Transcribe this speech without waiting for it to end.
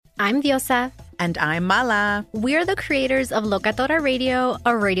I'm Diosa. And I'm Mala. We're the creators of Locatora Radio, a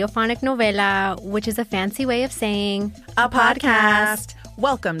radiophonic novela, which is a fancy way of saying a podcast.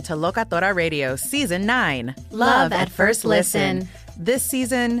 Welcome to Locatora Radio Season 9. Love at First Listen. This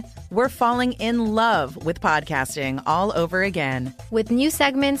season, we're falling in love with podcasting all over again. With new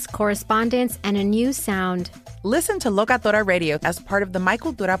segments, correspondence, and a new sound. Listen to Locatora Radio as part of the My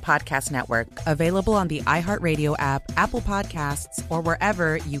Cultura Podcast Network. Available on the iHeartRadio app, Apple Podcasts, or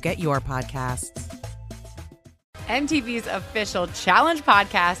wherever you get your podcasts. MTV's official Challenge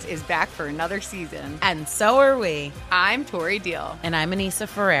podcast is back for another season. And so are we. I'm Tori Deal. And I'm Anissa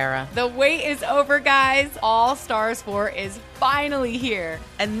Ferreira. The wait is over, guys. All Stars 4 is finally here.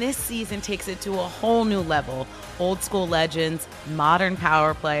 And this season takes it to a whole new level. Old school legends, modern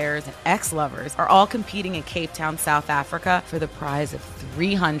power players, and ex-lovers are all competing in Cape Town, South Africa for the prize of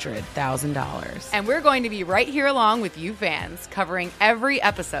 $300,000. And we're going to be right here along with you fans, covering every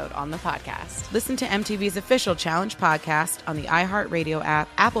episode on the podcast. Listen to MTV's official Challenge podcast on the iHeartRadio app,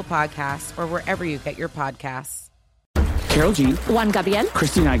 Apple Podcasts, or wherever you get your podcasts. Karol G, Juan Gabriel,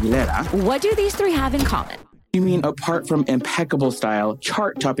 Christina Aguilera. What do these three have in common? You mean apart from impeccable style,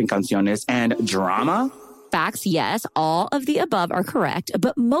 chart-topping canciones, and drama? Facts, yes, all of the above are correct.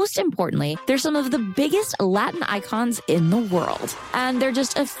 But most importantly, they're some of the biggest Latin icons in the world. And they're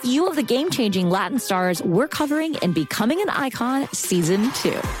just a few of the game-changing Latin stars we're covering in Becoming an Icon Season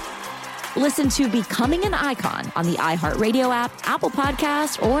 2. Listen to Becoming an Icon on the iHeartRadio app, Apple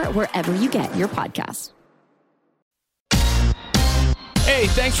Podcasts, or wherever you get your podcasts. Hey,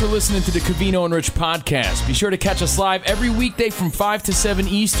 thanks for listening to the Covino and Rich podcast. Be sure to catch us live every weekday from 5 to 7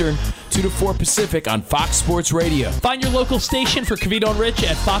 Eastern, 2 to 4 Pacific on Fox Sports Radio. Find your local station for Covino and Rich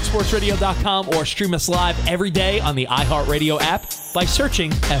at foxsportsradio.com or stream us live every day on the iHeartRadio app by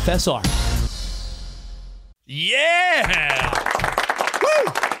searching FSR. Yeah!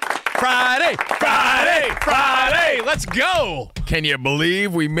 Woo! Friday! Let's go! Can you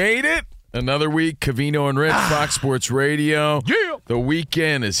believe we made it? Another week, Covino and Rich, Fox Sports Radio. Yeah! The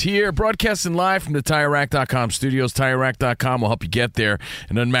weekend is here. Broadcasting live from the TireRack.com studios. TireRack.com will help you get there.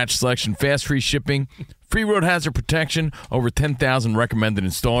 An unmatched selection, fast, free shipping, free road hazard protection, over 10,000 recommended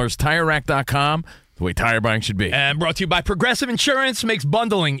installers. TireRack.com, the way tire buying should be. And brought to you by Progressive Insurance. Makes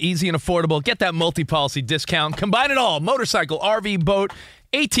bundling easy and affordable. Get that multi-policy discount. Combine it all. Motorcycle, RV, boat,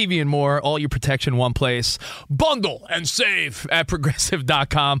 ATV, and more. All your protection, one place. Bundle and save at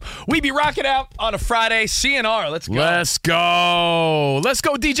Progressive.com. We be rocking out on a Friday. CNR, let's go. Let's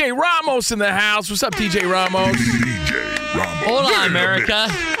go, DJ Ramos in the house. What's up, DJ Ramos? DJ Ramos. Hold on, America.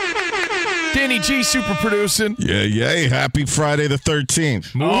 Danny G, super producing. Yeah. Happy Friday the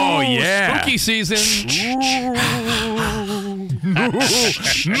 13th. Oh, yeah. Spooky season.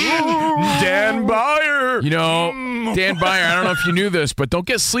 Dan Byer. You know, Dan Byer, I don't know if you knew this, but don't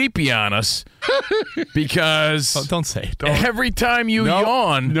get sleepy on us. Because don't say it. Every time you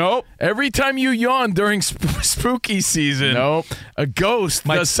yawn, every time you yawn during spooky season, a ghost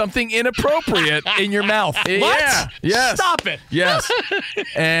does something inappropriate in your mouth. Yeah. Yes. Stop it. Yes.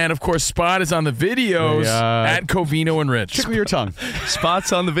 And of course, Spot is on the videos at Covino and Rich. Tickle your tongue.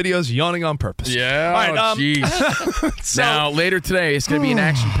 Spot's on the videos, yawning on purpose. Yeah. All right. Jeez. Now later today, it's going to be an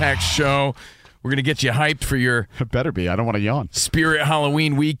action-packed show. We're going to get you hyped for your... It better be. I don't want to yawn. Spirit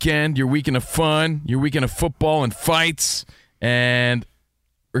Halloween weekend, your weekend of fun, your weekend of football and fights. And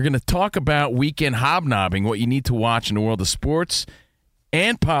we're going to talk about weekend hobnobbing, what you need to watch in the world of sports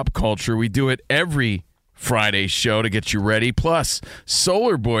and pop culture. We do it every Friday show to get you ready. Plus,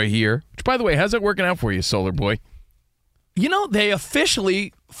 Solar Boy here. Which, by the way, how's that working out for you, Solar Boy? You know, they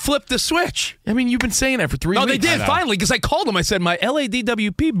officially flipped the switch. I mean, you've been saying that for 3 weeks. No, they did, finally, because I called them. I said, my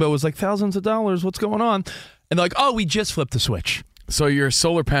LADWP bill was like thousands of dollars. What's going on? And they're like, oh, we just flipped the switch. So your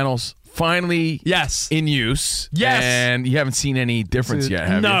solar panels finally in use. Yes. And you haven't seen any difference yet,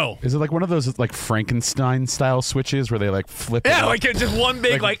 have you? Is it like one of those like Frankenstein-style switches where they like flip it up? Like it's just one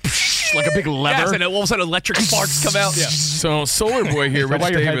big like a big lever? Yes, and all of a sudden electric sparks come out. Yeah. So Solar Boy here, Rich why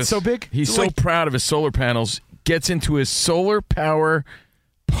your Davis, head's so big? He's so proud of his solar panels, gets into his solar power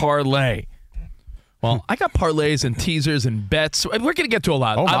parlay. Well, I got parlays and teasers and bets. We're going to get to a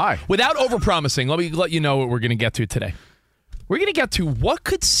lot. Oh, my. Without overpromising, let me let you know what we're going to get to today. We're going to get to what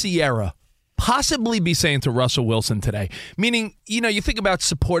could Sierra possibly be saying to Russell Wilson today? Meaning, you think about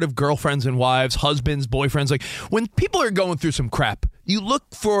supportive girlfriends and wives, husbands, boyfriends. Like, when people are going through some crap, you look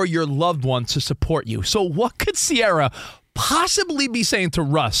for your loved one to support you. So what could Sierra possibly be saying to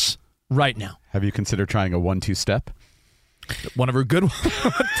Russ right now? Have you considered trying a 1-2 step? One of her good ones.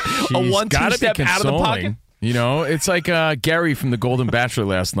 A 1-2 step out of the pocket. It's like Gary from The Golden Bachelor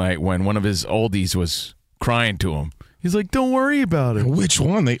last night when one of his oldies was crying to him. He's like, don't worry about it. Which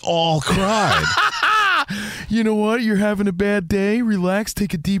one? They all cried. You know what? You're having a bad day. Relax.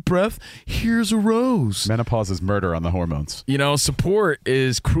 Take a deep breath. Here's a rose. Menopause is murder on the hormones. You know, support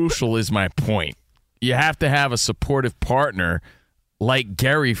is crucial is my point. You have to have a supportive partner like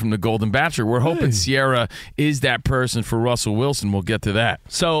Gary from The Golden Bachelor. We're hoping Sierra is that person for Russell Wilson. We'll get to that.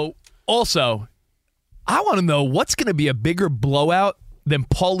 So, also, I want to know what's going to be a bigger blowout than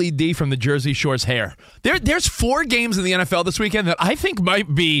Paulie D from the Jersey Shore's hair. There's 4 games in the NFL this weekend that I think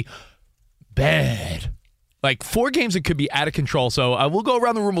might be bad. Like 4 games that could be out of control. So we'll go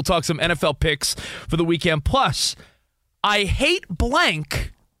around the room. We'll talk some NFL picks for the weekend. Plus, I hate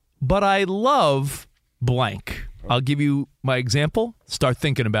blank, but I love blank. I'll give you my example. Start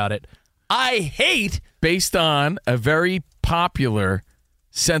thinking about it. I hate, based on a very popular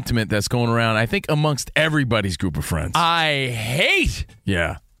sentiment that's going around, I think, amongst everybody's group of friends. I hate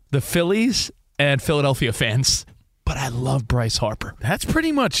the Phillies and Philadelphia fans, but I love Bryce Harper. That's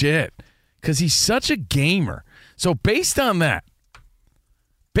pretty much it, because he's such a gamer. So based on that,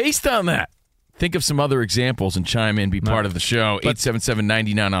 think of some other examples and chime in, be part of the show.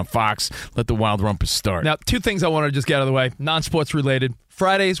 877-99 on Fox. Let the Wild Rumpus start. Now, 2 things I want to just get out of the way, non-sports related.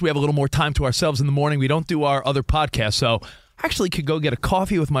 Fridays, we have a little more time to ourselves in the morning. We don't do our other podcasts, so I actually could go get a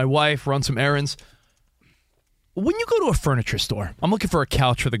coffee with my wife, run some errands. When you go to a furniture store, I'm looking for a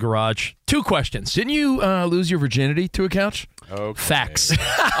couch for the garage. 2 questions. Didn't you lose your virginity to a couch? Okay. Facts.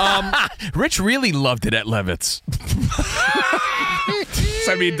 Rich really loved it at Levitt's.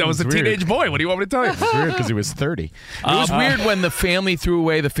 I mean, that was a teenage boy. What do you want me to tell you? It's weird because he was 30. It was weird when the family threw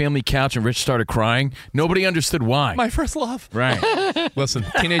away the family couch and Rich started crying. Nobody understood why. My first love. Right. Listen,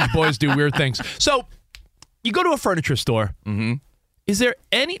 teenage boys do weird things. So, you go to a furniture store. Mm-hmm. Is there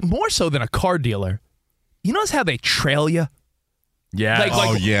any, more so than a car dealer, you notice how they trail you? Yeah.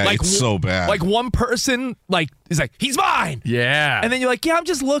 It's so bad. Like one person, is like, he's mine. Yeah. And then you're like, yeah, I'm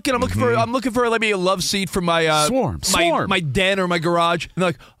just looking. I'm looking for maybe a love seat for my Swarm. my den or my garage. And they're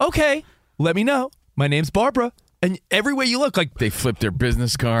like, okay, let me know. My name's Barbara. And everywhere you look, like they flip their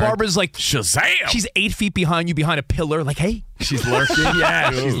business card. Barbara's like Shazam. She's 8 feet behind you, behind a pillar. Like, hey, she's lurking.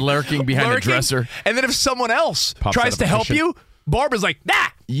 Yeah, she's lurking behind the dresser. And then if someone else Pops tries to help you, Barbara's like,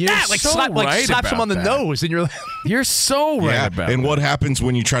 slaps him on the nose, and you're like, you're so right about. And that. what happens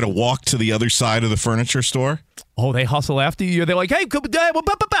when you try to walk to the other side of the furniture store? Oh, they hustle after you. They're like, hey,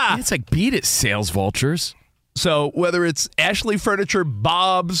 it's like beat it, sales vultures. So whether it's Ashley Furniture,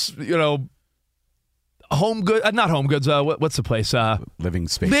 Bob's, Home Goods, not Home Goods. What's the place? Living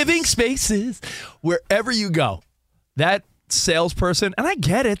Spaces. Living Spaces. Wherever you go, that salesperson, and I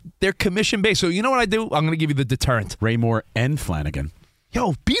get it, they're commission based. So you know what I do? I'm going to give you the deterrent. Raymore and Flanagan.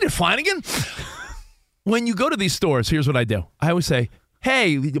 Yo, beat it, Flanagan. When you go to these stores, here's what I do. I always say,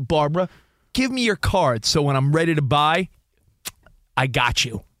 hey, Barbara, give me your card so when I'm ready to buy, I got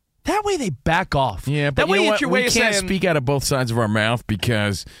you. That way they back off. Yeah, but that way you know it's your what? way We of can't saying, speak out of both sides of our mouth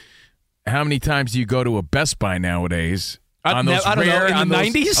because how many times do you go to a Best Buy nowadays? I don't know, in the 90s?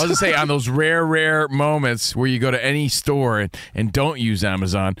 I was going to say, on those rare moments where you go to any store and don't use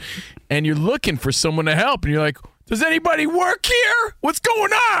Amazon, and you're looking for someone to help, and you're like, does anybody work here? What's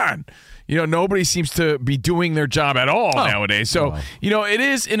going on? Nobody seems to be doing their job at all nowadays. So, it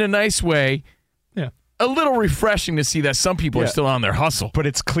is, in a nice way, a little refreshing to see that some people are still on their hustle. But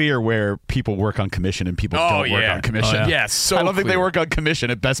it's clear where people work on commission and people don't work on commission. Yes, so I don't think they work on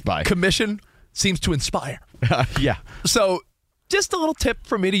commission at Best Buy. Commission seems to inspire. Yeah. So, just a little tip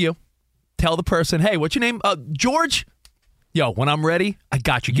from me to you. Tell the person, hey, what's your name? George? Yo, when I'm ready, I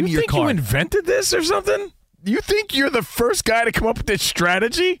got you. Give me your card. You invented this or something? You think you're the first guy to come up with this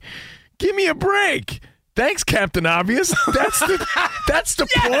strategy? Give me a break. Thanks, Captain Obvious. That's the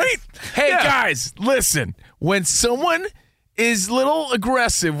point. Hey, guys, listen. When someone is a little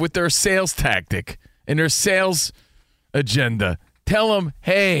aggressive with their sales tactic and their sales agenda, tell them,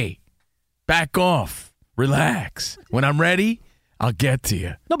 hey, back off. Relax. When I'm ready, I'll get to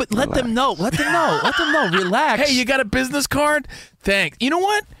you. No, but let them know. Let them know. Relax. Hey, you got a business card? Thanks. You know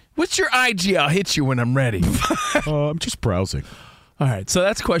what? What's your IG? I'll hit you when I'm ready. I'm just browsing. All right, so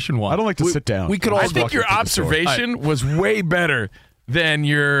that's question one. I don't like to sit down. We could all. I think your observation was way better than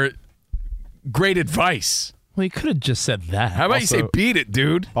your great advice. Well, you could have just said that. How about you say beat it,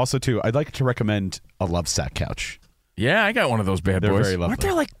 dude? Also, too, I'd like to recommend a Love Sack couch. Yeah, I got one of those bad They're boys. very lovely. Aren't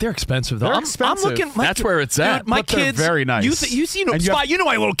they they're expensive though? They're I'm expensive. looking. That's where it's at. Dude, my But they're kids, very nice. You know, And Spot, you know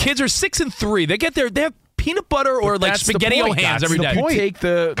my little kids are 6 and 3. They have peanut butter or like that's the spaghetti point. hands That's every the day. point. You take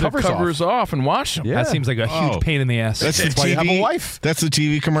the Covers off and wash them. Yeah. That seems like a huge pain in the ass. That's That's the why you TV. have a wife. That's the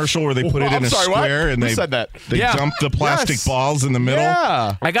TV commercial where they put it in I'm a sorry, what? square and Who they said that? They Yeah. dump the plastic Yes. balls in the middle.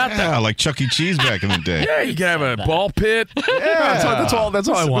 Yeah. I got Yeah, that. like Chuck E. Cheese back in the day. Yeah, you can have a ball pit. That's all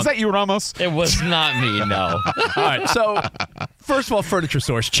I want. Was that you, Ramos? It was not me, no. All right, so first of all, furniture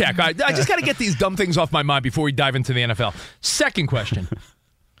stores, check. I just got to get these dumb things off my mind before we dive into the NFL. Second question.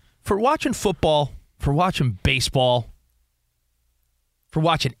 For watching football, for watching baseball, for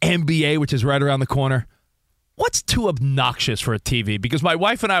watching NBA, which is right around the corner, what's too obnoxious for a TV? Because my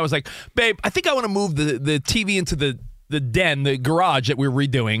wife and I was like, babe, I think I want to move the TV into the den, the garage that we're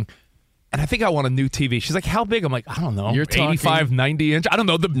redoing. And I think I want a new TV. She's like, how big? I'm like, I don't know. You're 85, 90 inch. I don't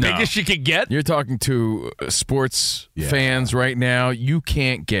know. The biggest you could get. You're talking to sports fans right now. You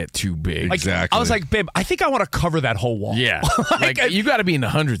can't get too big. Like, Exactly. I was like, babe, I think I want to cover that whole wall. Yeah. You got to be in the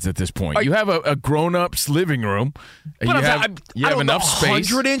hundreds at this point. You have a grown-up's living room. But You I have don't enough know, space.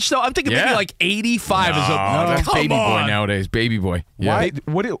 100 inch though. I'm thinking maybe Yeah. like 85 is a. That's Come baby boy on. nowadays. Baby boy. Yeah.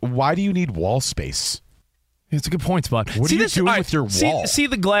 Why do you need wall space? It's a good point, Spot. What are you doing with your wall? See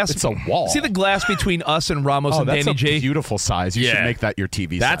the glass. It's a wall. See the glass between us and Ramos and that's Danny a G. beautiful size. You Yeah. should make that your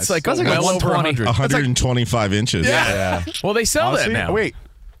TV That's size. like That's like well a over 120. 100. 125 inches. Yeah. Well, they sell that Honestly, now. Wait,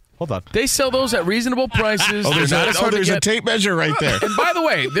 hold on. They sell those at reasonable prices. Oh, They're not as hard to there's a get. tape measure right there. And by the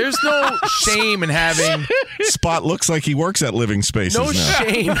way, there's no shame in having Spot looks like he works at Living Spaces no now.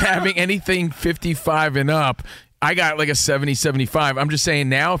 shame having anything 55 and up. I got like a 70, 75. I'm just saying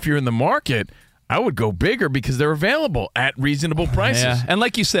now, if you're in the market, I would go bigger because they're available at reasonable prices. Yeah. And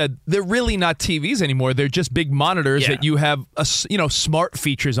like you said, they're really not TVs anymore. They're just big monitors that you have smart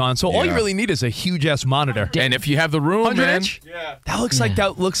features on. So all you Yeah. really need is a huge ass monitor. And if you have the room, 100 man, inch? That looks like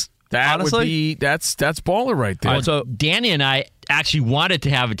that looks. that honestly, would be that's baller right there. All right, so Danny and I actually wanted to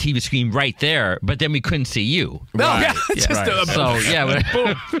have a TV screen right there, but then we couldn't see you. no, Right. yeah, it's just Right. So,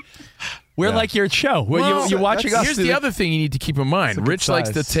 yeah. we're like your show. Well, You're watching us. Here's do the other thing you need to keep in mind. good Rich likes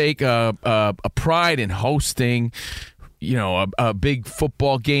to size. take a pride in hosting, a big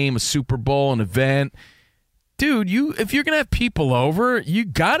football game, a Super Bowl, an event. Dude, if you're gonna have people over, you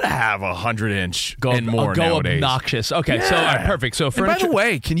gotta have 100-inch and more go nowadays. obnoxious. Okay, so all right, perfect. So And by furniture. the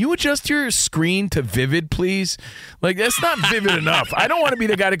way, can you adjust your screen to vivid, please? Like that's not vivid enough. I don't want to be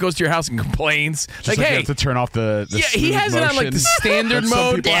the guy that goes to your house and complains. Just like hey, you have to turn off the yeah, he smooth has it on like the motion standard that some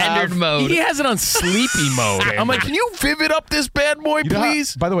mode. people have. Standard mode. He has it on sleepy mode. I'm like, can you vivid up this bad boy, You know how-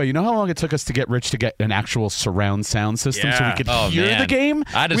 please? by the way, you know how long it took us to get Rich to get an actual surround sound system so Yeah. we could Oh, hear man. the game?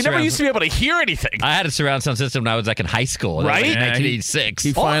 I had a We never surround- used to be able to hear anything. I had a surround sound system when I was like in high school. Right? Like Yeah, 1986.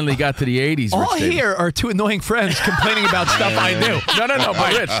 He finally got to the 80s. All Rich Davis. here are two annoying friends complaining about stuff I knew. No,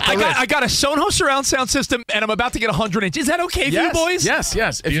 but Rich. I got a Sonos surround sound system, and I'm about to get 100 inch. Is that okay for you boys? Yes.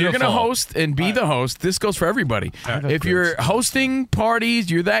 If you're going to Beautiful. host and be the host, this goes for everybody. If you're hosting parties,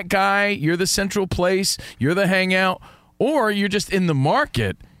 you're that guy, you're the central place, you're the hangout, or you're just in the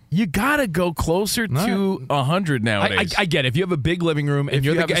market, you got to go closer to 100 nowadays. I get it. If you have a big living room and If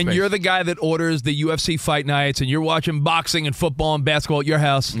you're you have the space. you're the guy that orders the UFC fight nights and you're watching boxing and football and basketball at your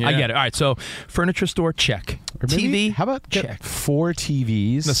house, I Yeah. get it. All right, so furniture store, check. Or maybe, TV, how about get check. 4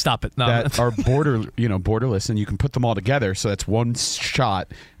 TVs? No, stop it. No. That are borderless, and you can put them all together, so that's one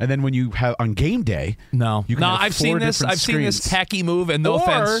shot. And then when you have on game day, No, you can have I've 4 seen this. different I've seen this screens. tacky move, and no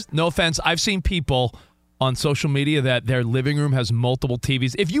offense, I've seen people on social media that their living room has multiple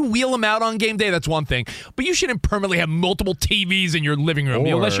TVs. If you wheel them out on game day, that's one thing, but you shouldn't permanently have multiple TVs in your living room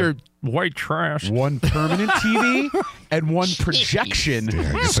unless you're white trash. One permanent TV and one projection.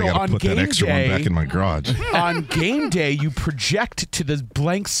 I guess so I gotta on put that game extra day, one back in my garage. on game day, you project to the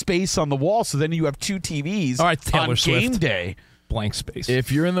blank space on the wall, so then you have 2 TVs. All right, Taylor on Swift. game day. Blank space.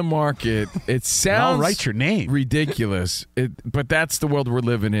 if you're in the market, it I'll sounds write your name. ridiculous, but that's the world we're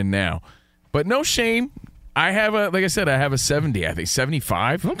living in now. But no shame. I have I have a 70, I think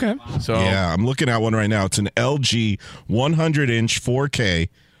 75. Okay. So Yeah, I'm looking at one right now. It's an LG 100-inch 4K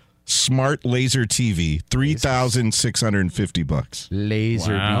smart laser TV, $3,650.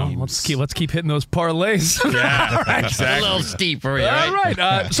 Laser beams. Let's keep hitting those parlays. yeah, A exactly. little steep for you, All right?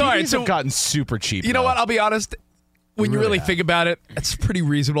 right. Sorry. TVs So have gotten super cheap. you know though. what? I'll be honest. When you really think about it, it's pretty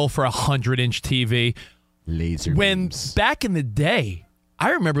reasonable for a 100-inch TV. Laser When beams. back in the day,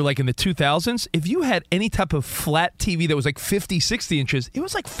 I remember like in the 2000s, if you had any type of flat TV that was like 50, 60 inches, it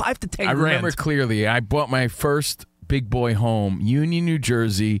was like 5 to 10 I grand. remember clearly. I bought my first big boy home, Union, New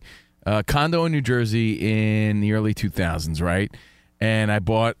Jersey, condo in New Jersey in the early 2000s, right? And I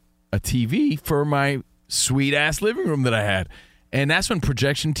bought a TV for my sweet ass living room that I had, and that's when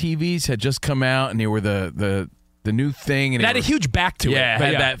projection TVs had just come out, and they were the the new thing. And it had a huge back to it. Yeah, it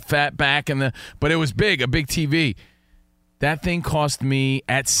had that fat back, but it was big, a big TV. That thing cost me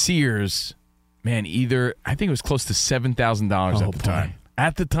at Sears, man, I think it was close to $7,000 at the time.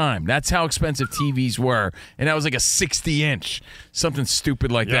 At the time. That's how expensive TVs were. And that was like a 60-inch, something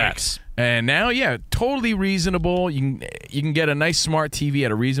stupid like that. And now, totally reasonable. You can get a nice smart TV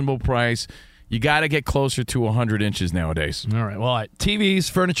at a reasonable price. You got to get closer to 100 inches nowadays. All right. Well,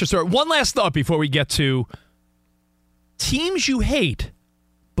 TVs, furniture store. One last thought before we get to teams you hate,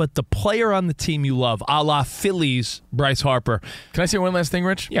 but the player on the team you love, a la Phillies, Bryce Harper. Can I say one last thing,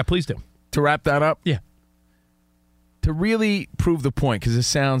 Rich? Yeah, please do. To wrap that up? Yeah. To really prove the point, because it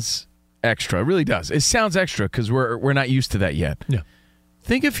sounds extra. It really does. It sounds extra because we're not used to that yet. Yeah.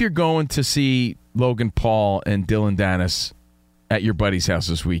 Think if you're going to see Logan Paul and Dylan Dennis at your buddy's house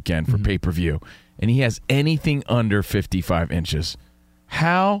this weekend for pay-per-view, and he has anything under 55 inches.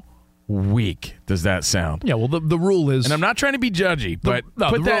 How weak does that sound? Yeah, well, the rule is... And I'm not trying to be judgy, but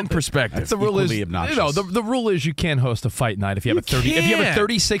put that in perspective. The rule is, the rule is you can't host a fight night if you have a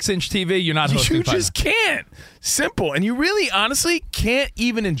 36-inch TV. You're not hosting. You just can't. Simple, and you really, honestly, can't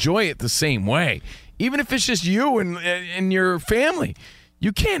even enjoy it the same way. Even if it's just you and your family,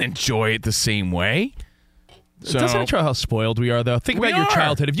 you can't enjoy it the same way. So, doesn't it show how spoiled we are, though? Think about your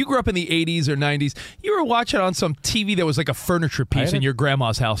childhood. If you grew up in the 80s or 90s, you were watching on some TV that was like a furniture piece in your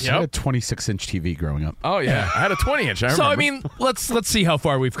grandma's house. I had a 26-inch TV growing up. Oh, yeah. I had a 20-inch, I remember. So, I mean, let's see how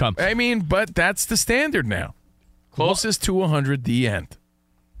far we've come. I mean, but that's the standard now. Closest to 100, the end.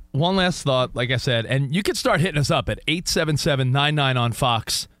 One last thought, like I said, and you can start hitting us up at 877-99 on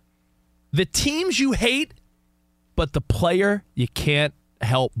Fox. The teams you hate, but the player you can't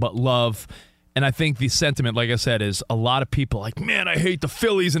help but love. And I think the sentiment, like I said, is a lot of people like, man, I hate the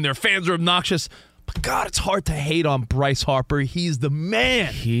Phillies and their fans are obnoxious. But, God, it's hard to hate on Bryce Harper. He's the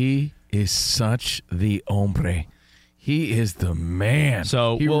man. He is such the hombre. He is the man.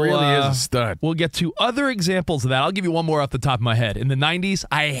 So he really is a stud. We'll get to other examples of that. I'll give you one more off the top of my head. In the 90s,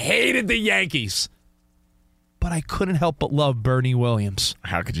 I hated the Yankees. But I couldn't help but love Bernie Williams.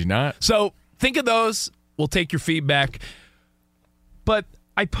 How could you not? So think of those. We'll take your feedback. But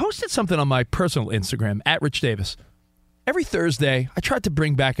I posted something on my personal Instagram, @RichDavis. Every Thursday, I tried to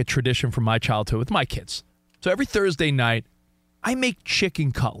bring back a tradition from my childhood with my kids. So every Thursday night, I make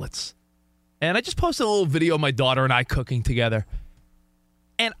chicken cutlets. And I just posted a little video of my daughter and I cooking together.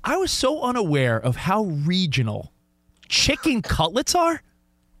 And I was so unaware of how regional chicken cutlets are.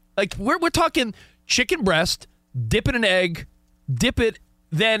 Like, we're talking chicken breast, dip it in egg, dip it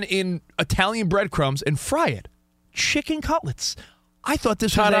then in Italian breadcrumbs, and fry it. Chicken cutlets. I thought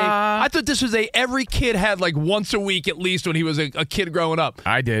this was every kid had like once a week at least when he was a kid growing up.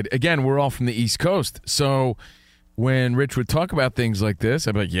 I did. Again, we're all from the East Coast. So when Rich would talk about things like this,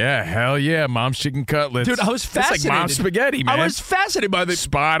 I'd be like, yeah, hell yeah, mom's chicken cutlets. Dude, I was fascinated. It's like mom's spaghetti, man. I was fascinated by the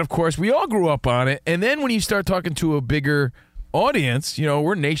spot, of course. We all grew up on it. And then when you start talking to a bigger audience,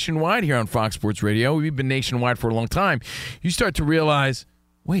 we're nationwide here on Fox Sports Radio. We've been nationwide for a long time. You start to realize,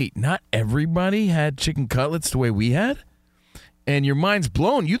 wait, not everybody had chicken cutlets the way we had? And your mind's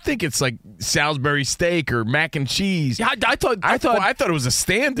blown. You think it's like Salisbury steak or mac and cheese. Yeah, I thought it was a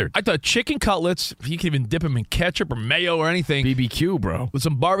standard. I thought chicken cutlets, you can even dip them in ketchup or mayo or anything. BBQ, bro. With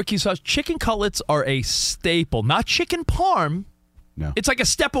some barbecue sauce. Chicken cutlets are a staple. Not chicken parm. No. It's like a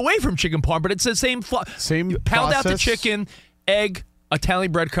step away from chicken parm, but it's the same same you pound process. Out the chicken, egg,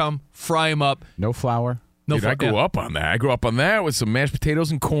 Italian breadcrumb, fry them up. No flour. Dude, I grew up on that. I grew up on that with some mashed potatoes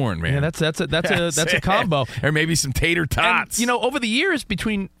and corn, man. Yeah, that's a combo. Or maybe some tater tots. And, over the years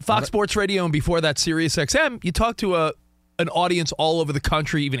between Fox Sports Radio and before that Sirius XM, you talk to an audience all over the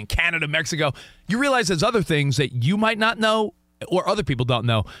country, even in Canada, Mexico. You realize there's other things that you might not know or other people don't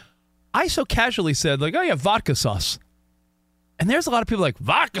know. I so casually said, like, oh, yeah, vodka sauce. And there's a lot of people like,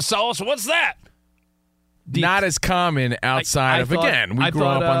 vodka sauce? What's that? Not as common outside we grew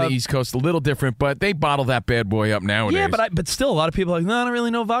up on the East Coast, a little different, but they bottle that bad boy up nowadays. Yeah, but still, a lot of people are like, no, I don't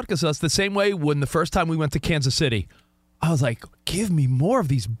really know vodka sauce. The same way when the first time we went to Kansas City, I was like, give me more of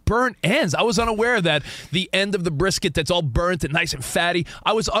these burnt ends. I was unaware that the end of the brisket that's all burnt and nice and fatty,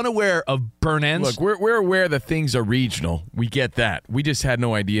 I was unaware of burnt ends. Look, we're aware that things are regional. We get that. We just had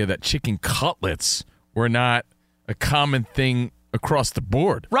no idea that chicken cutlets were not a common thing across the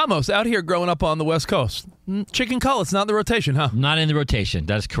board. Ramos, out here growing up on the West Coast, chicken cutlets not in the rotation, huh? Not in the rotation.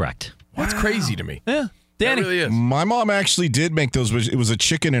 That is correct. That's crazy to me. Yeah. Danny. That really is. My mom actually did make those. It was a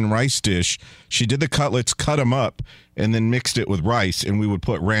chicken and rice dish. She did the cutlets, cut them up, and then mixed it with rice, and we would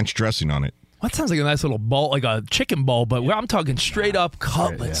put ranch dressing on it. That sounds like a nice little bowl, like a chicken bowl, but I'm talking straight up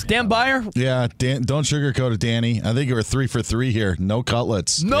cutlets. Dan Byer? Yeah, don't sugarcoat it, Danny. I think you were 3 for 3 here. No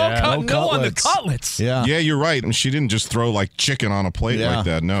cutlets. No on the cutlets. Yeah. Yeah, you're right. I mean, she didn't just throw like chicken on a plate like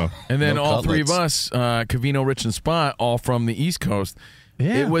that. No. And then No all three of cutlets. us, Covino, Rich, and Spot, all from the East Coast.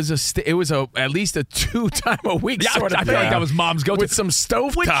 Yeah. It was at least a 2-time-a-week sort of I feel like that was mom's go-to. with some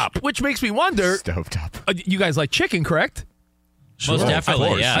stovetop. Which makes me wonder. Stovetop. You guys like chicken, correct? Most definitely,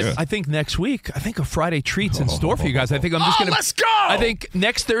 course, yeah. I think next week, I think a Friday treat's in store for you guys. I think I'm just going to. Let's go! I think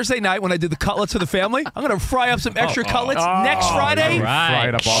next Thursday night when I did the cutlets for the family, I'm going to fry up some extra cutlets. Next Friday,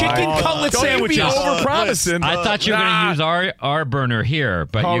 Right. chicken cutlet Don't sandwiches. you be over-promising. I thought you were going to use our burner here,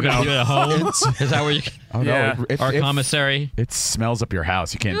 but you're going to do it at home? Is that where you... Oh, Yeah. no. Our commissary? It smells up your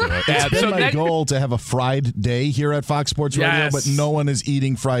house. You can't do it. It's been So my next- goal to have a fried day here at Fox Sports Radio, Yes. but no one is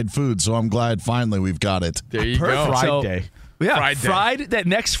eating fried food, so I'm glad finally we've got it. There you Perfect. go. Fried So- day. Yeah, Fried day. that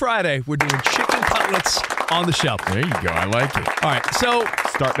next Friday, we're doing chicken cutlets on the shelf. There you go. I like it. All right, so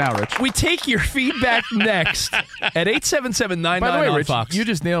Start now, Rich. we take your feedback next at 877-99 By the way, on Rich, Fox. you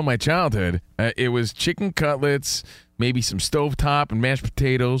just nailed my childhood. It was chicken cutlets, maybe some stovetop and mashed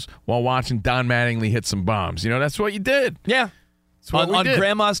potatoes while watching Don Mattingly hit some bombs. You know, that's what you did. Yeah. That's what we On did.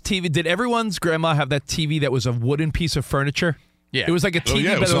 Grandma's TV, did everyone's grandma have that TV that was a wooden piece of furniture? Yeah. It was like a TV.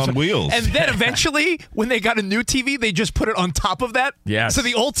 yeah, it was but on wheels. And then eventually, when they got a new TV, they just put it on top of that. Yes. So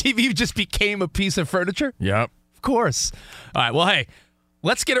the old TV just became a piece of furniture? Yep. Of course. All right, well, hey,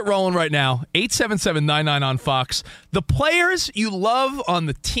 let's get it rolling right now. 877-99 on Fox. The players you love on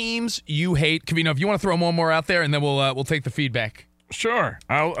the teams you hate. Covino, if you want to throw one more out there, and then we'll take the feedback. Sure.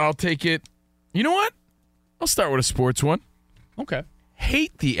 I'll take it. You know what? I'll start with a sports one. Okay.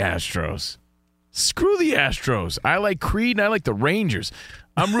 Hate the Astros. Screw the Astros. I like Creed and I like the Rangers.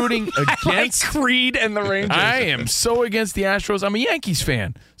 I'm rooting against Creed and the Rangers. I am so against the Astros. I'm a Yankees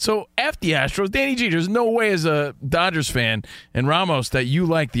fan. So F the Astros. Danny G, there's no way as a Dodgers fan and Ramos that you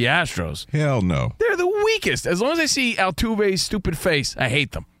like the Astros. Hell no. They're the weakest. As long as I see Altuve's stupid face, I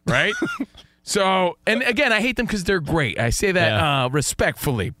hate them, right? So, and again, I hate them because they're great. I say that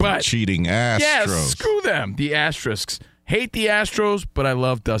respectfully. But Cheating Astros. yeah, screw them. The Asterisks. Hate the Astros, but I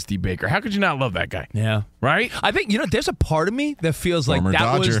love Dusty Baker. How could you not love that guy? Yeah. Right? I think, there's a part of me that feels like Former that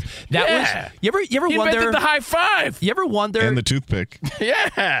Dodger. was you ever He wonder invented the high five. you ever wonder And the toothpick.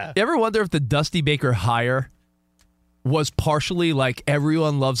 Yeah. you ever wonder if the Dusty Baker hire was partially like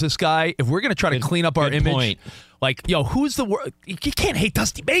everyone loves this guy? If we're going to try to clean up our good image, point. like, who's the worst? You can't hate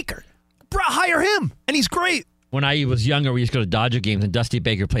Dusty Baker. Bro, hire him, and he's great. When I was younger, we used to go to Dodger games, and Dusty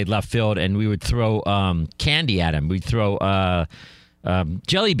Baker played left field, and we would throw candy at him. We'd throw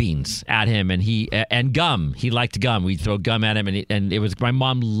jelly beans at him, and gum. He liked gum. We'd throw gum at him, and it was my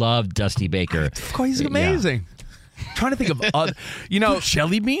mom loved Dusty Baker. Of course, he's amazing. Trying to think of,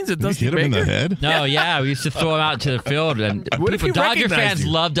 jelly beans at Dusty Hit him in Baker? the head. No, yeah, we used to throw him out to the field, and What if he Dodger recognized fans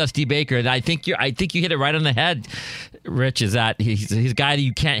you? love Dusty Baker. And I think you hit it right on the head, Rich. Is that he's a guy that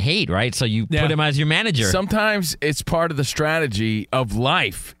you can't hate, right? So you put him as your manager. Sometimes it's part of the strategy of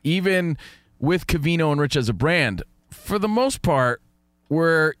life. Even with Covino and Rich as a brand, for the most part,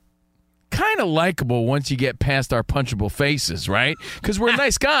 we're kind of likable once you get past our punchable faces, right? Because we're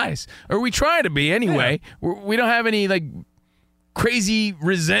nice guys, or we try to be anyway. We don't have any like crazy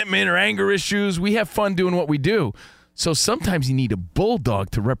resentment or anger issues. We have fun doing what we do. So sometimes you need a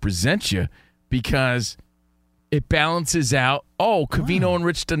bulldog to represent you because it balances out. Oh, Covino and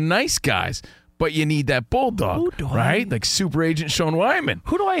Rich, the nice guys, but you need that bulldog, right? Like Super Agent Sean Wyman.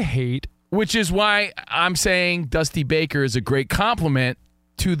 Who do I hate? Which is why I'm saying Dusty Baker is a great compliment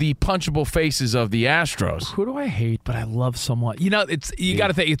to the punchable faces of the Astros. Who do I hate, but I love somewhat? You got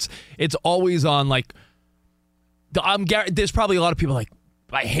to think it's always on like. There's probably a lot of people like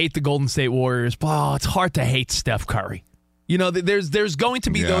I hate the Golden State Warriors. But it's hard to hate Steph Curry. There's going to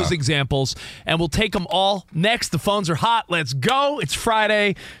be those examples, and we'll take them all next. The phones are hot. Let's go. It's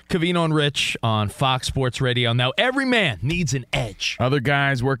Friday. Covino and Rich on Fox Sports Radio. Now, every man needs an edge. Other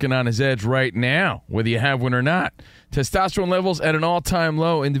guys working on his edge right now, whether you have one or not. Testosterone levels at an all-time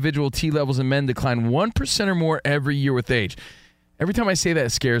low. Individual T levels in men decline 1% or more every year with age. Every time I say that, it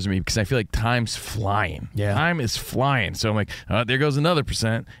scares me because I feel like time's flying. Yeah. Time is flying. So I'm like, there goes another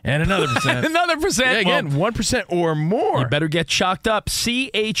percent and another percent. Another percent. Yeah, again, 1% or more. You better get chalked up.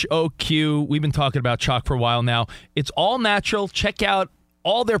 CHOQ. We've been talking about chalk for a while now. It's all natural. Check out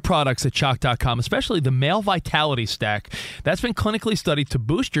all their products at chalk.com, especially the Male Vitality Stack. That's been clinically studied to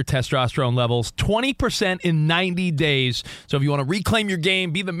boost your testosterone levels 20% in 90 days. So if you want to reclaim your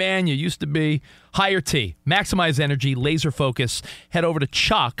game, be the man you used to be, higher T, maximize energy, laser focus, head over to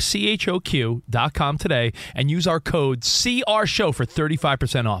CHOQ.com today and use our code CRSHOW for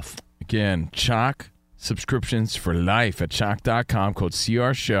 35% off. Again, Chalk subscriptions for life at chalk.com, code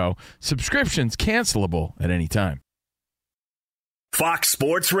CRSHOW. Subscriptions cancelable at any time. Fox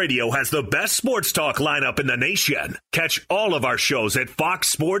Sports Radio has the best sports talk lineup in the nation. Catch all of our shows at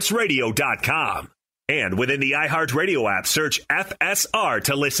foxsportsradio.com. And within the iHeartRadio app, search FSR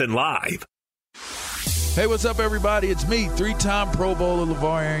to listen live. Hey, what's up, everybody? It's me, three-time Pro Bowler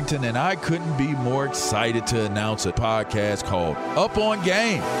LeVar Arrington, and I couldn't be more excited to announce a podcast called Up On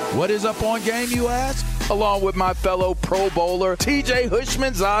Game. What is Up On Game, you ask? Along with my fellow Pro Bowler, TJ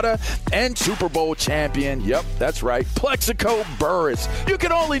Hushmanzada, and Super Bowl champion, yep, that's right, Plexico Burress. You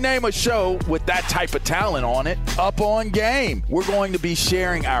can only name a show with that type of talent on it. Up On Game. We're going to be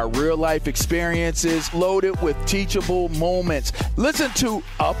sharing our real-life experiences loaded with teachable moments. Listen to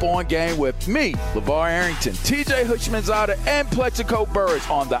Up On Game with me, LeVar Arrington, TJ Hushmanzada, and Plexico Burress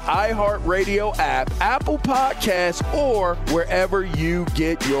on the iHeartRadio app, Apple Podcasts, or wherever you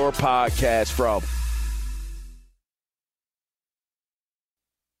get your podcasts from.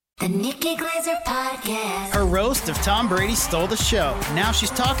 The Nikki Glazer Podcast. Her roast of Tom Brady stole the show. Now she's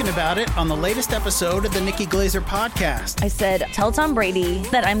talking about it on the latest episode of the Nikki Glazer Podcast. I said, tell Tom Brady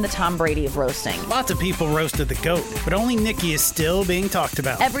that I'm the Tom Brady of roasting. Lots of people roasted the GOAT, but only Nikki is still being talked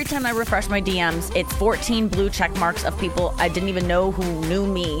about. Every time I refresh my DMs, it's 14 blue check marks of people I didn't even know who knew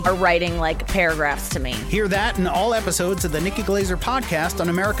me are writing like paragraphs to me. Hear that in all episodes of the Nikki Glazer Podcast on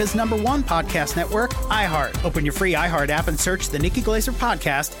America's #1 podcast network, iHeart. Open your free iHeart app and search the Nikki Glazer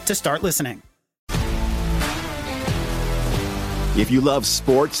Podcast to start listening. If you love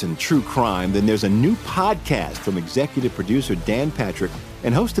sports and true crime, then there's a new podcast from executive producer Dan Patrick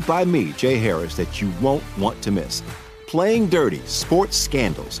and hosted by me, Jay Harris, that you won't want to miss. Playing Dirty: Sports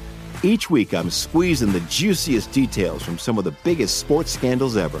Scandals. Each week, I'm squeezing the juiciest details from some of the biggest sports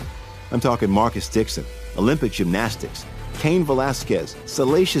scandals ever. I'm talking Marcus Dixon, Olympic gymnastics, Cain Velasquez,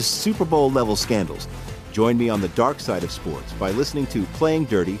 salacious Super Bowl-level scandals. Join me on the dark side of sports by listening to Playing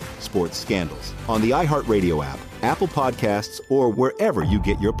Dirty: Sports Scandals on the iHeartRadio app, Apple Podcasts, or wherever you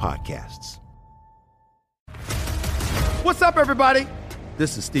get your podcasts. What's up, everybody?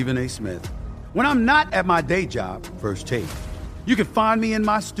 This is Stephen A. Smith. When I'm not at my day job, First Take, you can find me in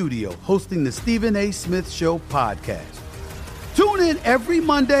my studio hosting the Stephen A. Smith Show podcast. Tune in every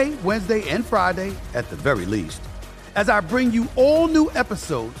Monday, Wednesday, and Friday, at the very least, as I bring you all new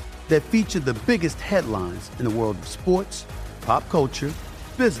episodes that feature the biggest headlines in the world of sports, pop culture,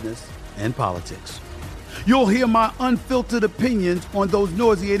 business, and politics. You'll hear my unfiltered opinions on those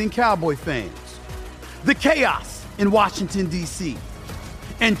nauseating Cowboy fans, the chaos in Washington, D.C.,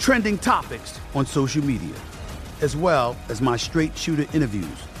 and trending topics on social media, as well as my straight shooter interviews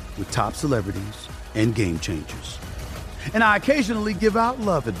with top celebrities and game changers. And I occasionally give out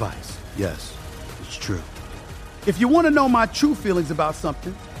love advice. Yes, it's true. If you want to know my true feelings about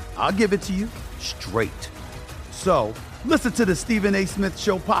something, I'll give it to you straight. So, listen to the Stephen A. Smith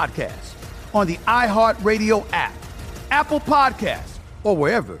Show podcast on the iHeartRadio app, Apple Podcasts, or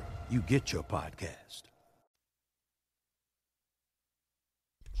wherever you get your podcast.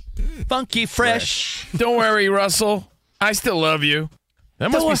 Funky fresh. Don't worry, Russell. I still love you.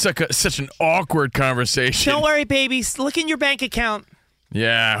 That must be such an awkward conversation. Don't worry, baby. Look in your bank account.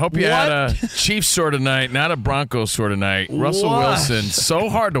 Yeah, I hope you had a Chiefs sort of night, not a Broncos sort of night. Russell Wilson, so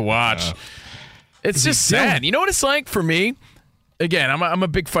hard to watch. It's just sad. You know what it's like for me? Again, I'm a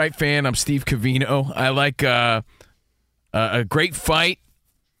big fight fan. I'm Steve Covino. I like a great fight,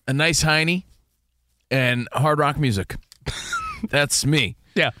 a nice hiney, and hard rock music. That's me.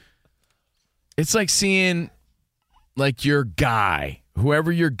 Yeah. It's like seeing like your guy.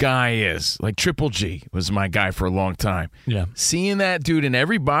 Whoever your guy is, like Triple G was my guy for a long time. Yeah. Seeing that dude, and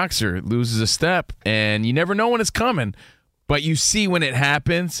every boxer loses a step, and you never know when it's coming, but you see when it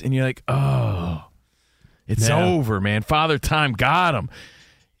happens, and you're like, oh, it's over, man. Father Time got him.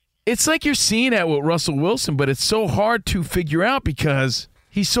 It's like you're seeing that with Russell Wilson, but it's so hard to figure out because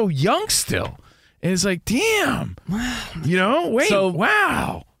he's so young still. And it's like, damn.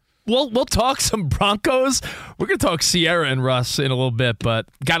 Wow. We'll talk some Broncos. We're going to talk Sierra and Russ in a little bit, but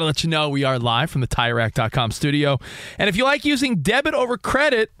got to let you know we are live from the TireRack.com studio. And if you like using debit over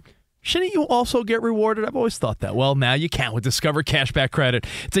credit, shouldn't you also get rewarded? I've always thought that. Well, now you can with Discover Cashback Credit.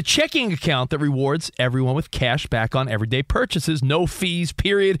 It's a checking account that rewards everyone with cash back on everyday purchases. No fees,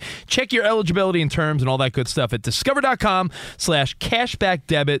 period. Check your eligibility and terms and all that good stuff at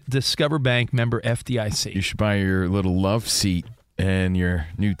discover.com/cashbackdebit. Discover Bank, member FDIC. You should buy your little love seat and your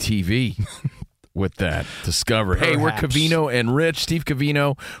new TV. with that. Discover. Hey, we're Perhaps. Covino and Rich. Steve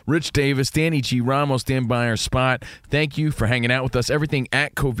Covino, Rich Davis, Danny G. Ramos, stand by our spot. Thank you for hanging out with us. Everything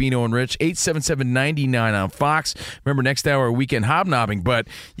at Covino and Rich. 877-99 on Fox. Remember, next hour, weekend hobnobbing. But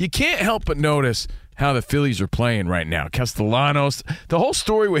you can't help but notice how the Phillies are playing right now. Castellanos, the whole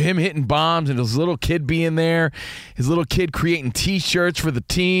story with him hitting bombs and his little kid being there, his little kid creating T-shirts for the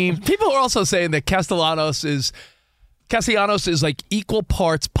team. People are also saying that Castellanos is like equal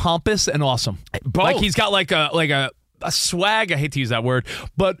parts pompous and awesome. Both. Like he's got like a swag. I hate to use that word,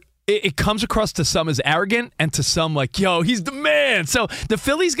 but it comes across to some as arrogant and to some like, yo, he's the man. So the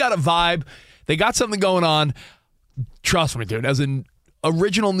Phillies got a vibe. They got something going on. Trust me, dude. As an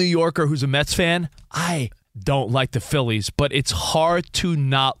original New Yorker who's a Mets fan, I don't like the Phillies, but it's hard to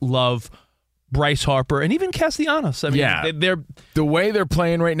not love Bryce Harper and even Castellanos. I mean, they're the way they're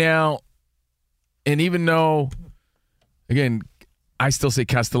playing right now, and even though, again, I still say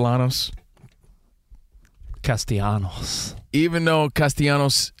Castellanos. Even though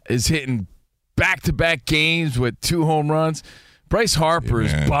Castellanos is hitting back-to-back games with 2 home runs, Bryce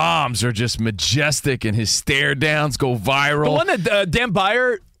Harper's bombs are just majestic, and his stare downs go viral. The one that Dan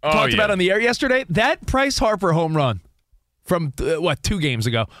Byer talked about on the air yesterday, that Bryce Harper home run from 2 games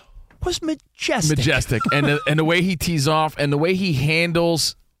ago was majestic. And the way he tees off and the way he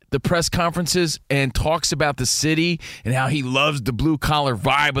handles the press conferences and talks about the city and how he loves the blue-collar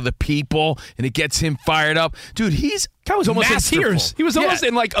vibe of the people, and it gets him fired up. Dude, Guy was almost masterful. in tears. He was almost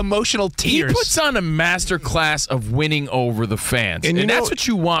in like emotional tears. He puts on a master class of winning over the fans. And that's what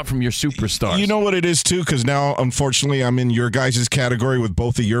you want from your superstars. You know what it is, too? Because now, unfortunately, I'm in your guys' category with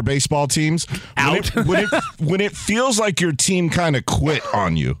both of your baseball teams. Out. When it feels like your team kind of quit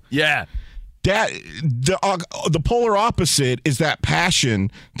on you. Yeah. That the polar opposite is that passion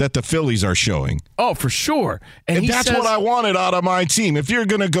that the Phillies are showing. Oh, for sure. And that's what I wanted out of my team. If you're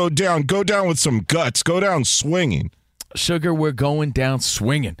going to go down with some guts. Go down swinging. Sugar, we're going down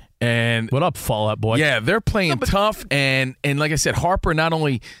swinging. And what up, Fallout Boy? Yeah, they're playing tough. And like I said, Harper not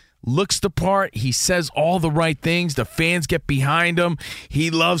only looks the part, he says all the right things. The fans get behind him. He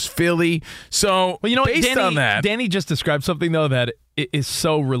loves Philly. So, well, you know, based on that, Danny just described something, though, that is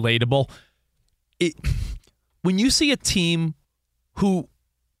so relatable. When you see a team who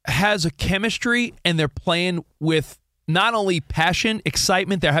has a chemistry and they're playing with not only passion,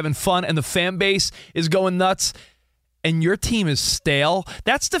 excitement, they're having fun, and the fan base is going nuts, and your team is stale,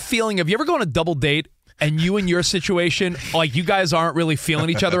 that's the feeling of, you ever go on a double date and you in your situation, like you guys aren't really feeling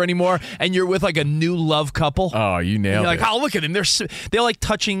each other anymore, and you're with like a new love couple? Oh, you nailed it. You're like, oh, look at them. They're like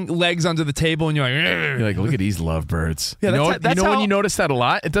touching legs under the table, and you're like, look at these lovebirds. Yeah, when you notice that a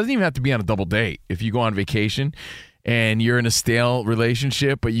lot? It doesn't even have to be on a double date. If you go on vacation and you're in a stale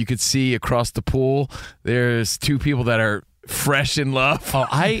relationship, but you could see across the pool, there's 2 people that are fresh in love. Oh,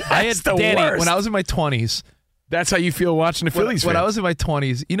 I had Danny, worst. when I was in my 20s. That's how you feel watching the Phillies. When I was in my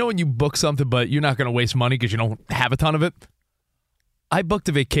 20s, you know when you book something, but you're not going to waste money because you don't have a ton of it? I booked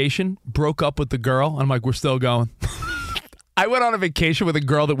a vacation, broke up with the girl, and I'm like, we're still going. I went on a vacation with a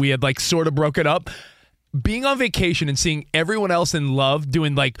girl that we had like sort of broken up. Being on vacation and seeing everyone else in love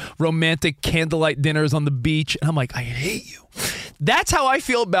doing like romantic candlelight dinners on the beach, and I'm like, I hate you. That's how I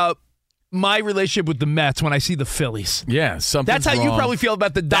feel about my relationship with the Mets when I see the Phillies. Yeah, that's how you probably feel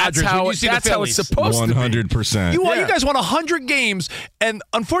about the Dodgers when you see the Phillies. That's how it's supposed to be. 100%. You guys won 100 games, and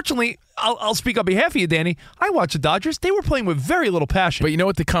unfortunately, I'll speak on behalf of you, Danny. I watched the Dodgers. They were playing with very little passion. But you know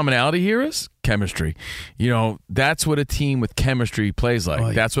what the commonality here is? Chemistry. You know, that's what a team with chemistry plays like.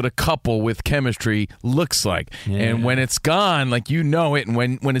 Oh, that's what a couple with chemistry looks like. Yeah. And when it's gone, like, you know it, and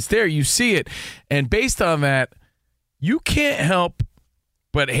when it's there, you see it. And based on that, you can't help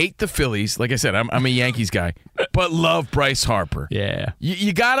but hate the Phillies. Like I said, I'm a Yankees guy, but love Bryce Harper. Yeah.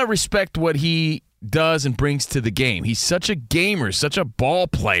 You got to respect what he does and brings to the game. He's such a gamer, such a ball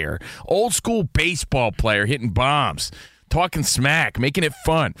player, old school baseball player, hitting bombs, talking smack, making it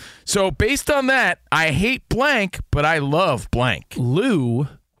fun. So based on that, I hate blank, but I love blank. Lou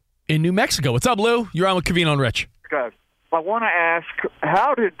in New Mexico. What's up, Lou? You're on with Covino and Rich. Guys, I want to ask,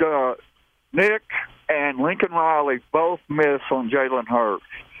 how did Nick and Lincoln Riley both miss on Jalen Hurts?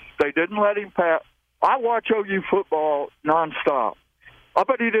 They didn't let him pass. I watch OU football nonstop. I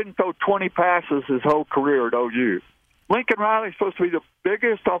bet he didn't throw 20 passes his whole career at OU. Lincoln Riley's supposed to be the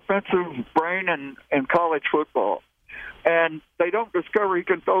biggest offensive brain in college football. And they don't discover he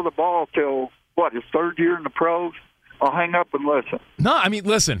can throw the ball till, his 3rd year in the pros? I'll hang up and listen. No, I mean,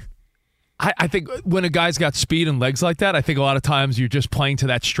 listen. I think when a guy's got speed and legs like that, I think a lot of times you're just playing to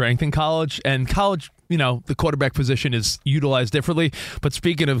that strength in college. And college, the quarterback position is utilized differently. But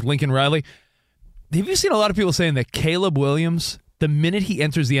speaking of Lincoln Riley, have you seen a lot of people saying that Caleb Williams the minute he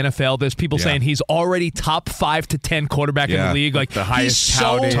enters the NFL, there's people saying he's already top 5 to 10 quarterback in the league. Like the highest he's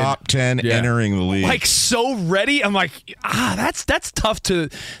so, top 10 entering the league. Like so ready. I'm like, that's tough to.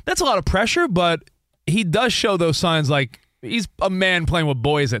 That's a lot of pressure, but he does show those signs. Like he's a man playing with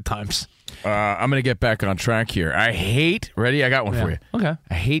boys at times. I'm going to get back on track here. Ready? I got one for you. Okay.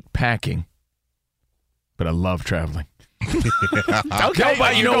 I hate packing, but I love traveling. Okay,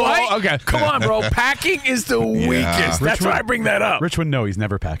 but you know what? Okay. Come on, bro. Packing is the weakest. That's why I bring that up. Rich would know he's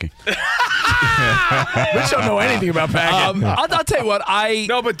never packing. Rich don't know anything about packing. I'll tell you what.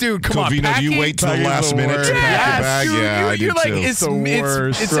 No, but dude, come on. Covino, do you wait till the last minute to pack a bag? Dude, I do you're like, too.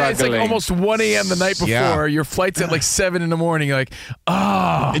 it's like almost 1 a.m. the night before. Yeah. Your flight's at like 7 in the morning. You're like,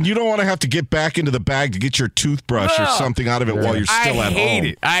 And you don't want to have to get back into the bag to get your toothbrush or something out of it while you're still at home. I hate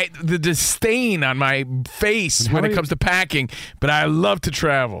it. The disdain on my face when it comes to packing, but I love to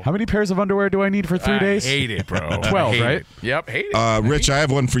travel. How many pairs of underwear do I need for 3 days? I hate it, bro. 12, right? It. Yep, hate it. Rich, I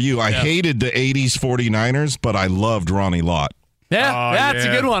have one for you. I hated the 80s 49ers, but I loved Ronnie Lott. Yeah, that's a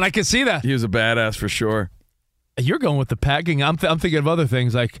good one. I can see that. He was a badass for sure. You're going with the packing. I'm thinking of other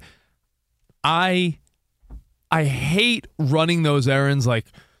things. Like, I hate running those errands like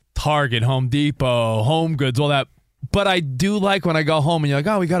Target, Home Depot, Home Goods, all that. But I do like when I go home and you're like,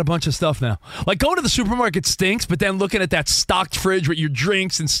 oh, we got a bunch of stuff now. Like going to the supermarket stinks, but then looking at that stocked fridge with your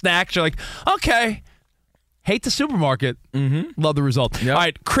drinks and snacks, you're like, okay. Hate the supermarket. Love the result. All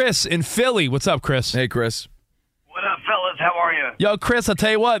right, Chris in Philly. What's up, Chris? Hey, Chris. What up, fellas? How are you? Yo, Chris, I'll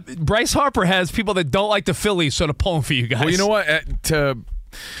tell you what. Bryce Harper has people that don't like the Phillies sort of pulling for you guys. Well, you know what?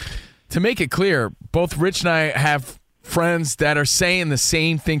 To make it clear, both Rich and I have friends that are saying the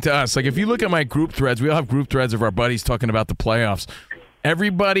same thing to us. Like if you look at my group threads, we all have group threads of our buddies talking about the playoffs.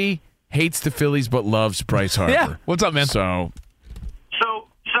 Everybody hates the Phillies but loves Bryce Harper. Yeah. What's up, man? So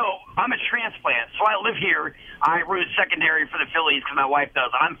I'm a transplant, so I live here. I root secondary for the Phillies because my wife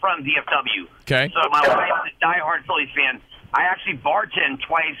does. I'm from DFW. Okay. So my wife is a diehard Phillies fan. I actually bartend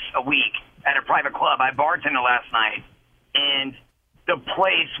twice a week at a private club. I bartended last night, and the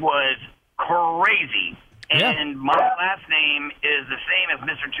place was crazy. And my last name is the same as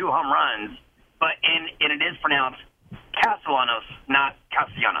Mr. Two Home Runs, but and it is pronounced Castellanos, not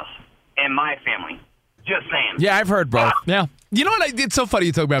Castellanos, in my family. Just saying. Yeah, I've heard both. Yeah. You know what? It's so funny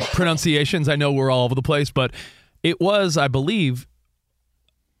you talk about pronunciations. I know we're all over the place, but it was, I believe,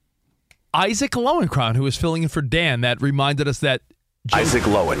 Isaac Lowenkron who was filling in for Dan that reminded us that Isaac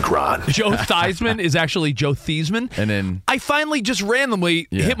Lowenkron. Joe Theismann is actually Joe Theismann. And then I finally just randomly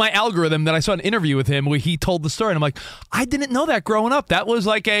hit my algorithm that I saw an interview with him where he told the story. And I'm like, I didn't know that growing up. That was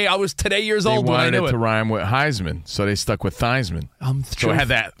like I was today years old when I knew it. They wanted it to rhyme with Heisman, so they stuck with Theismann. So it had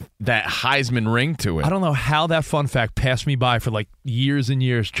that Heisman ring to it. I don't know how that fun fact passed me by for like years and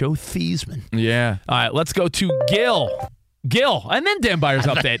years. Joe Theismann. Yeah. All right, let's go to Gil, and then Dan Byers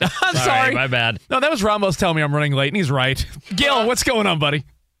update. I'm sorry. My bad. No, that was Ramos telling me I'm running late, and he's right. Gil, what's going on, buddy?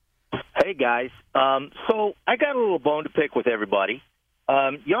 Hey, guys. So I got a little bone to pick with everybody.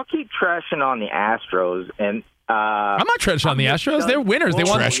 Y'all keep trashing on the Astros, and I'm not trashing on the Astros. They're winners. They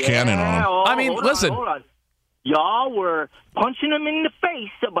won. Trash cannon on them. I mean, listen. Hold on. Y'all were punching them in the face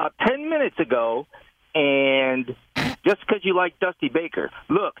about 10 minutes ago, and just because you like Dusty Baker.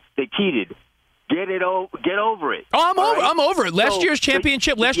 Look, they cheated. Get over it. Oh, I'm over it. Last year's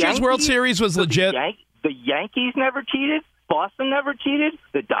championship, last year's World Series was legit. The Yankees never cheated. Boston never cheated.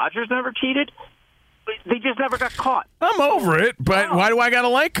 The Dodgers never cheated. They just never got caught. I'm over it, but why do I got to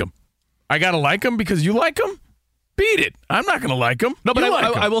like them? I got to like them because you like them? Beat it. I'm not going to like them. No, but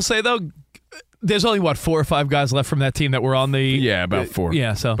I will say, though, there's only, 4 or 5 guys left from that team that were on the... Yeah, about 4.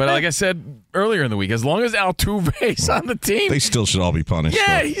 Yeah, so... But like I said earlier in the week, as long as Altuve's on the team... They still should all be punished.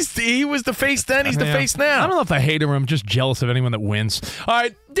 Yeah, he was the face then, he's the face now. I don't know if I hate him or I'm just jealous of anyone that wins. All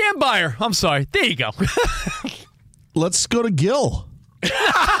right, Dan Byer, I'm sorry. There you go. Let's go to Gil.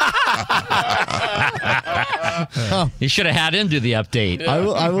 You should have had him do the update.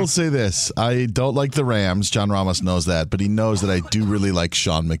 I will say this. I don't like the Rams. John Ramos knows that, but he knows that I do really like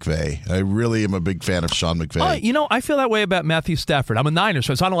Sean McVay. I really am a big fan of Sean McVay. I feel that way about Matthew Stafford. I'm a Niners,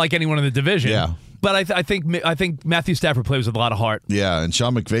 so I don't like anyone in the division. Yeah. But I think Matthew Stafford plays with a lot of heart. Yeah, and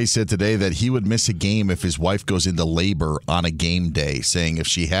Sean McVay said today that he would miss a game if his wife goes into labor on a game day, saying if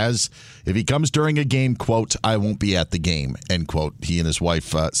she has If he comes during a game, quote, I won't be at the game, end quote. He and his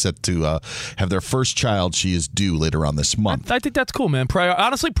wife set to have their first child. She is due later on this month. I think that's cool, man.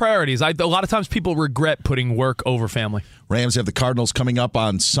 Honestly, priorities. A lot of times people regret putting work over family. Rams have the Cardinals coming up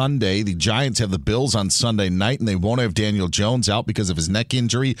on Sunday. The Giants have the Bills on Sunday night, and they won't have Daniel Jones out because of his neck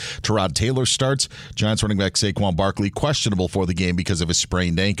injury. Tyrod Taylor starts. Giants running back Saquon Barkley questionable for the game because of his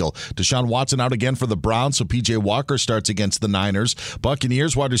sprained ankle. Deshaun Watson out again for the Browns, so P.J. Walker starts against the Niners.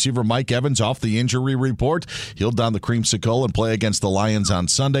 Buccaneers wide receiver Mike Evans off the injury report. He'll don the creamsicle and play against the Lions on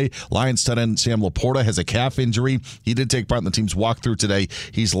Sunday. Lions tight end Sam Laporta has a calf injury. He did take part in the team's walkthrough today.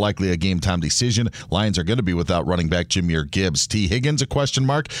 He's likely a game-time decision. Lions are going to be without running back Jahmyr Gibbs. T. Higgins, a question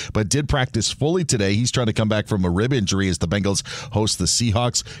mark, but did practice fully today. He's trying to come back from a rib injury as the Bengals host the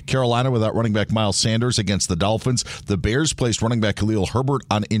Seahawks. Carolina without running back Miles Sanders against the Dolphins. The Bears placed running back Khalil Herbert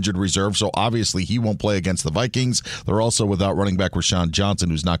on injured reserve, so obviously he won't play against the Vikings. They're also without running back Rashawn Johnson,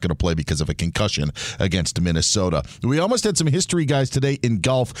 who's not going to play because of a concussion against Minnesota. We almost had some history, guys, today in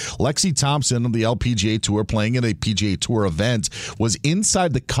golf. Lexi Thompson of the LPGA Tour, playing in a PGA Tour event, was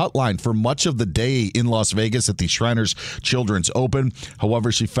inside the cut line for much of the day in Las Vegas at the Shriners Children's Open.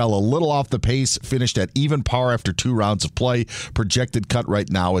 However, she fell a little off the pace, finished at even par after 2 rounds of play. Projected cut right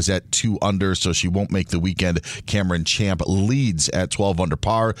now is at 2 under, so she won't make the weekend. Cameron Champ leads at 12 under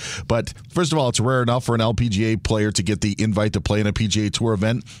par. But first of all, it's rare enough for an LPGA player to get the invite to play in a PGA Tour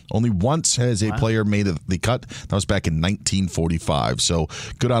event. Only once has a player made the cut. That was back in 1945. So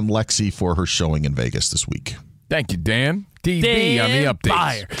good on Lexi for her showing in Vegas this week. Thank you, Dan. DB on the updates.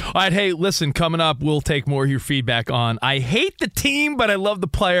 Fire. All right, hey, listen, coming up, we'll take more of your feedback on I hate the team, but I love the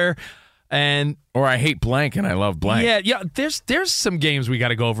player. Or I hate blank and I love blank. Yeah. There's some games we got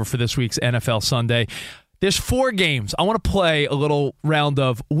to go over for this week's NFL Sunday. There's 4 games. I want to play a little round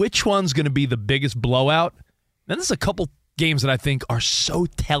of which one's going to be the biggest blowout. Then there's a couple games that I think are so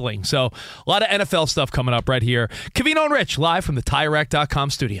telling. So a lot of NFL stuff coming up right here. Covino and Rich live from the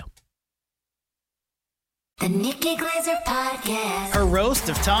TireRack.com studio. The Nikki Glaser Podcast. Her roast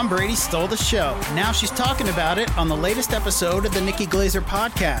of Tom Brady stole the show. Now she's talking about it on the latest episode of the Nikki Glaser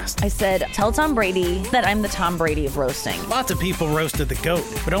Podcast. I said, tell Tom Brady that I'm the Tom Brady of roasting. Lots of people roasted the GOAT,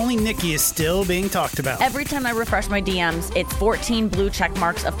 but only Nikki is still being talked about. Every time I refresh my DMs, it's 14 blue check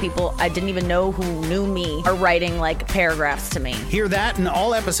marks of people I didn't even know who knew me are writing like paragraphs to me. Hear that in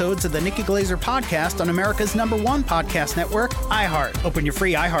all episodes of the Nikki Glaser Podcast on America's #1 podcast network, iHeart. Open your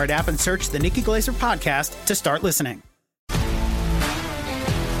free iHeart app and search the Nikki Glaser Podcast to start listening.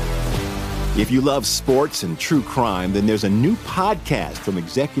 If you love sports and true crime, then there's a new podcast from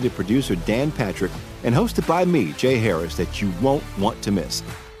executive producer Dan Patrick and hosted by me, Jay Harris, that you won't want to miss.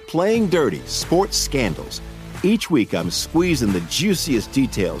 Playing Dirty: Sports Scandals. Each week, I'm squeezing the juiciest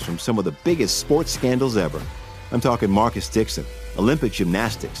details from some of the biggest sports scandals ever. I'm talking Marcus Dixon, Olympic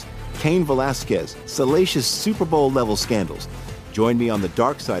gymnastics, Cain Velasquez, salacious Super Bowl-level scandals. Join me on the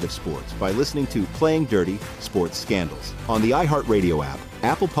dark side of sports by listening to Playing Dirty: Sports Scandals on the iHeartRadio app,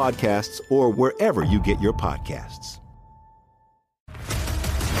 Apple Podcasts, or wherever you get your podcasts.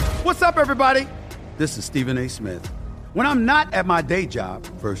 What's up, everybody? This is Stephen A. Smith. When I'm not at my day job,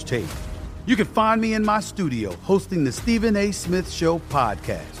 First Take, you can find me in my studio hosting the Stephen A. Smith Show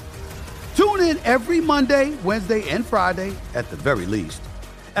podcast. Tune in every Monday, Wednesday, and Friday, at the very least,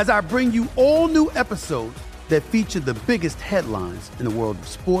 as I bring you all new episodes that feature the biggest headlines in the world of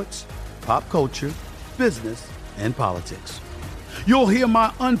sports, pop culture, business, and politics. You'll hear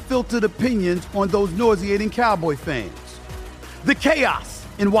my unfiltered opinions on those nauseating Cowboy fans, the chaos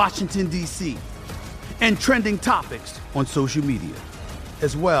in Washington, D.C., and trending topics on social media,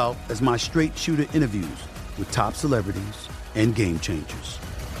 as well as my straight shooter interviews with top celebrities and game changers.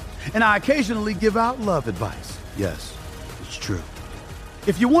 And I occasionally give out love advice. Yes, it's true.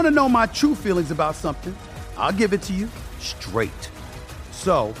 If you want to know my true feelings about something, I'll give it to you straight.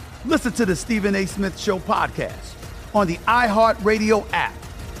 So, listen to the Stephen A. Smith Show podcast on the iHeartRadio app,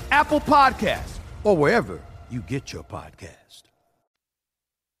 Apple Podcasts, or wherever you get your podcast.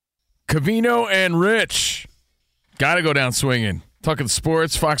 Covino and Rich. Got to go down swinging. Talking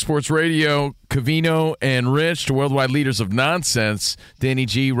sports, Fox Sports Radio, Covino and Rich, the worldwide leaders of nonsense. Danny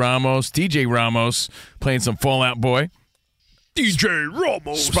G. Ramos, DJ Ramos, playing some Fallout Boy. DJ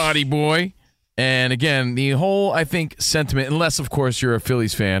Ramos. Spotty Boy. And again, the whole, I think, sentiment, unless, of course, you're a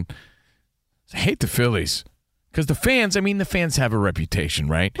Phillies fan, I hate the Phillies. Because the fans have a reputation,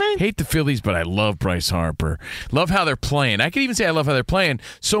 right? Hate the Phillies, but I love Bryce Harper. Love how they're playing. I could even say I love how they're playing,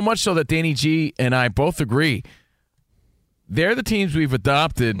 so much so that Danny G and I both agree. They're the teams we've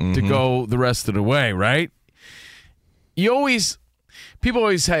adopted to go the rest of the way, right? People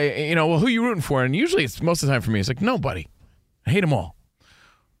always say, well, who are you rooting for? And usually it's most of the time for me, it's like, nobody. I hate them all.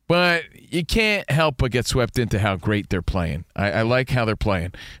 But you can't help but get swept into how great they're playing. I like how they're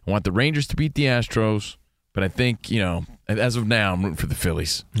playing. I want the Rangers to beat the Astros, but I think, as of now, I'm rooting for the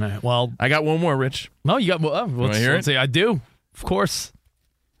Phillies. All right, well, I got one more, Rich. No, you got one. Let's say I do. Of course.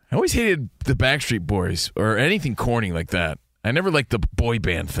 I always hated the Backstreet Boys or anything corny like that. I never liked the boy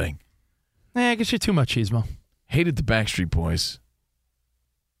band thing. I guess you're too much, Cheesemo. Hated the Backstreet Boys,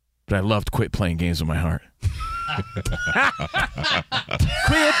 but I loved Quit Playing Games with My Heart.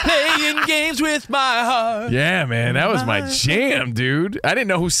 Quit playing games with my heart. Yeah, man, that was my jam, dude. I didn't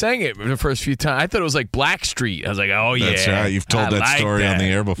know who sang it the first few times. I thought it was like Blackstreet. I was like, oh, yeah. That's right. You've told that story on the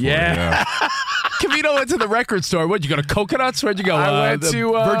air before. Yeah. Cavino went to the record store. What'd you go to Coconuts? Where'd you go? I went the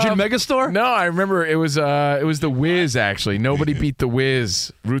to Virgin Megastore? No, I remember it was the Wiz, actually. Nobody beat the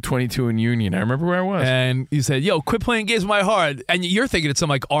Wiz, Route 22 in Union. I remember where I was. And you said, yo, quit playing games with my heart. And you're thinking it's some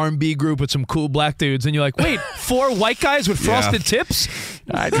like R&B group with some cool black dudes. And you're like, wait, 4 white guys with frosted tips?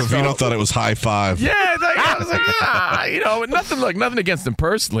 Cavino thought it was High Five. Yeah, I was like, nothing against them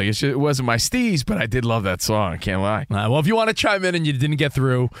personally. It wasn't my steez, but I did love that song. I can't lie. Well, if you want to chime in and you didn't get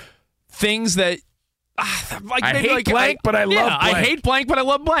through, things that I hate blank, but I love blank. I hate blank, but I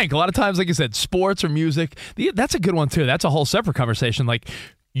love blank. A lot of times, like I said, sports or music. That's a good one, too. That's a whole separate conversation. Like,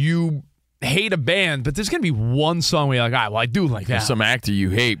 you hate a band, but there's going to be one song where you're like, all right, well, I do like that. There's some actor you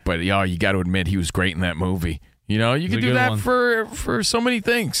hate, but you got to admit he was great in that movie. You can do that for so many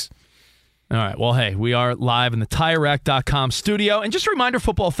things. All right. Well, hey, we are live in the TireRack.com studio. And just a reminder,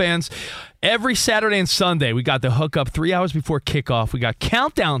 football fans, every Saturday and Sunday, we got the hookup 3 hours before kickoff. We got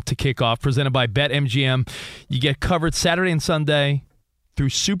Countdown to Kickoff presented by BetMGM. You get covered Saturday and Sunday through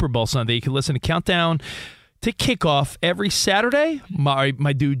Super Bowl Sunday. You can listen to Countdown to Kickoff every Saturday. My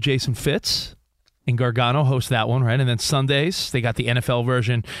dude, Jason Fitz and Gargano host that one, right? And then Sundays, they got the NFL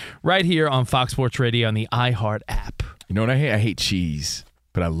version right here on Fox Sports Radio on the iHeart app. You know what I hate? I hate cheese.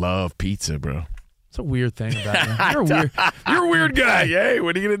 But I love pizza, bro. It's a weird thing about you. You're a weird guy. Hey,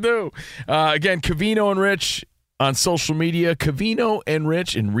 what are you going to do? Again, Cavino and Rich on social media. Cavino and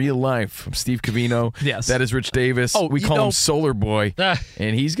Rich in real life. I'm Steve Cavino. Yes. That is Rich Davis. We call him Solar Boy,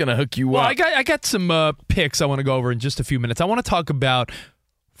 and he's going to hook you up. I got some picks I want to go over in just a few minutes. I want to talk about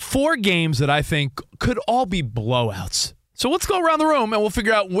 4 games that I think could all be blowouts. So let's go around the room, and we'll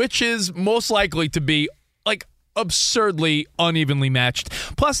figure out which is most likely to be, like, absurdly unevenly matched.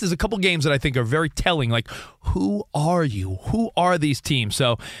 Plus, there's a couple games that I think are very telling. Like, who are you? Who are these teams?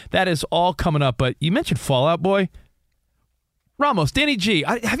 So that is all coming up. But you mentioned Fall Out Boy. Ramos, Danny G,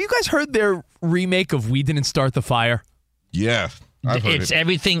 have you guys heard their remake of We Didn't Start the Fire? Yeah. It's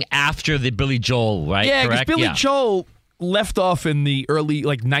everything after the Billy Joel, right? Yeah, because Billy Joel left off in the early,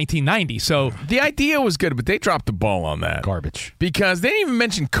 1990s. So the idea was good, but they dropped the ball on that. Garbage. Because they didn't even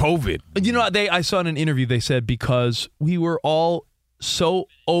mention COVID. I saw in an interview, they said because we were all so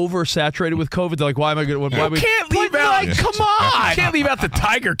oversaturated with COVID, they're like, why am I going to... You can't leave out... come on! You can't leave out the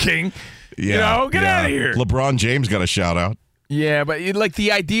Tiger King. Yeah. Get out of here. LeBron James got a shout-out. Yeah, but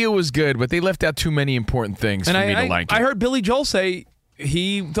the idea was good, but they left out too many important things for me to like it. I heard Billy Joel say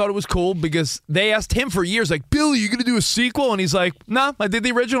he thought it was cool because they asked him for years, like, Billy, you going to do a sequel? And he's like, no, I did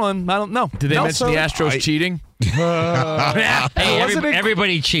the original, and I don't know. Did they mention the Astros cheating?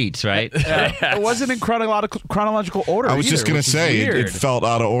 Everybody cheats, right? It wasn't in chronological order. I was just going to say, it felt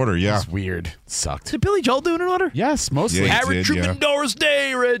out of order, yeah. It's weird. It sucked. Did Billy Joel do it in order? Yes, mostly. Yeah, Harry Truman, Doris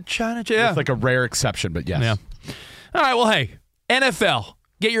Day, Red China. Yeah. It's like a rare exception, but yes. Yeah. All right, well, hey, NFL.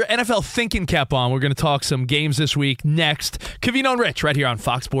 Get your NFL thinking cap on. We're going to talk some games this week next. Cavino and Rich right here on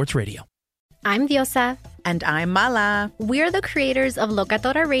Fox Sports Radio. I'm Diosa. And I'm Mala. We're the creators of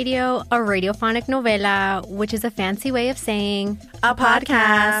Locatora Radio, a radiophonic novela, which is a fancy way of saying a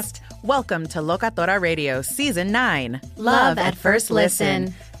podcast. Welcome to Locatora Radio Season 9. Love at First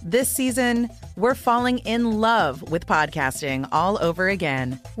Listen. This season, we're falling in love with podcasting all over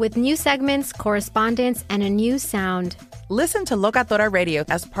again. With new segments, correspondence, and a new sound. Listen to Locatora Radio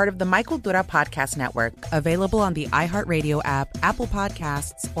as part of the Michael Dura Podcast Network. Available on the iHeartRadio app, Apple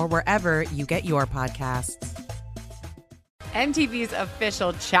Podcasts, or wherever you get your podcasts. MTV's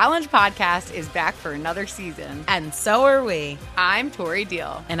official Challenge podcast is back for another season. And so are we. I'm Tori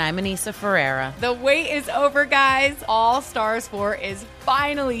Deal. And I'm Anissa Ferreira. The wait is over, guys. All Stars 4 is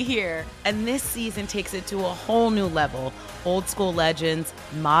finally here. And this season takes it to a whole new level. Old school legends,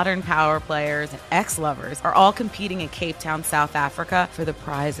 modern power players, and ex-lovers are all competing in Cape Town, South Africa for the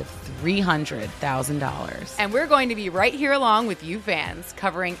prize of $300,000. And we're going to be right here along with you fans,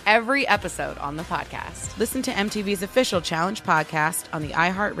 covering every episode on the podcast. Listen to MTV's official Challenge podcast on the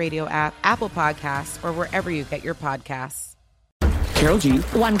iHeartRadio app, Apple Podcasts, or wherever you get your podcasts. Carol G,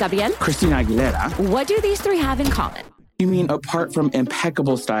 Juan Gabriel, Christina Aguilera. What do these 3 have in common? You mean apart from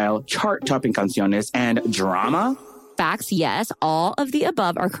impeccable style, chart-topping canciones, and drama? Facts, yes, all of the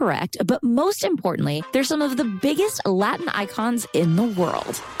above are correct, but most importantly, they're some of the biggest Latin icons in the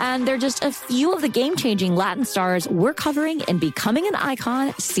world. And they're just a few of the game-changing Latin stars we're covering in Becoming an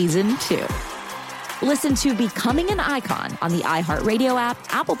Icon Season 2. Listen to Becoming an Icon on the iHeartRadio app,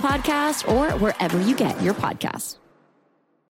 Apple Podcasts, or wherever you get your podcasts.